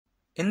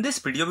In this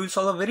video, we will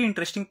solve a very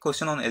interesting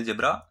question on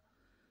algebra.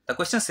 The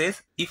question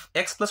says, if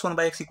x plus 1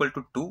 by x equal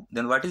to 2,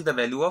 then what is the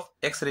value of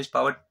x raised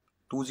power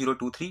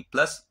 2023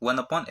 plus 1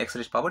 upon x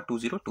raised power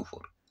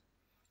 2024?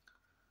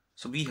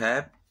 So we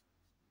have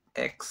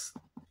x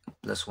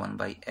plus 1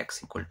 by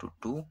x equal to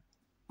 2.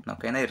 Now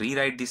can I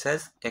rewrite this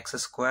as x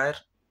square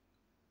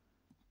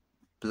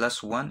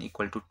plus 1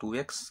 equal to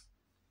 2x?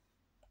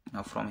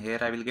 Now from here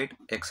I will get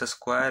x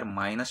square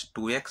minus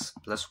 2x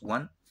plus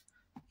 1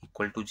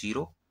 equal to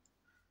 0.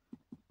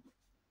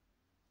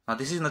 Now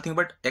this is nothing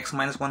but x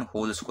minus 1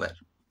 whole square,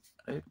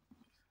 right?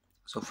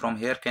 So from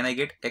here can I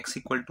get x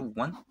equal to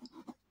 1?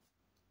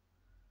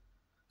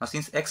 Now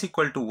since x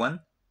equal to 1,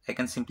 I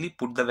can simply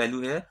put the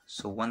value here.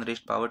 So 1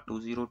 raised power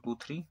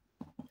 2023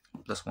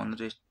 plus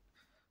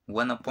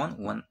 1 upon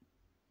 1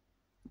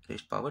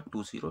 raised power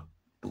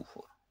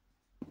 2024.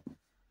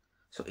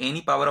 So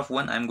any power of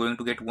 1 I am going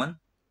to get 1.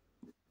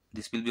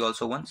 This will be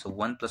also 1. So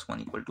 1 plus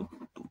 1 equal to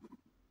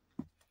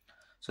 2.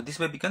 So this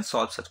way we can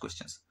solve such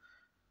questions.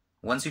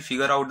 Once you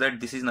figure out that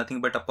this is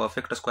nothing but a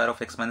perfect square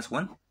of x minus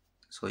 1,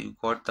 so you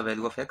got the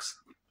value of x,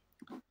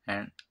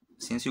 and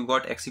since you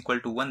got x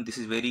equal to 1, this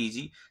is very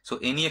easy. So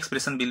any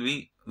expression will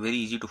be very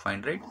easy to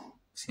find, right?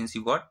 Since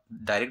you got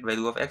direct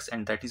value of x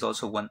and that is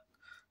also 1.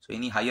 So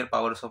any higher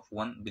powers of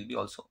 1 will be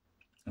also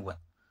 1.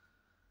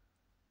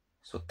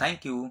 So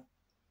thank you.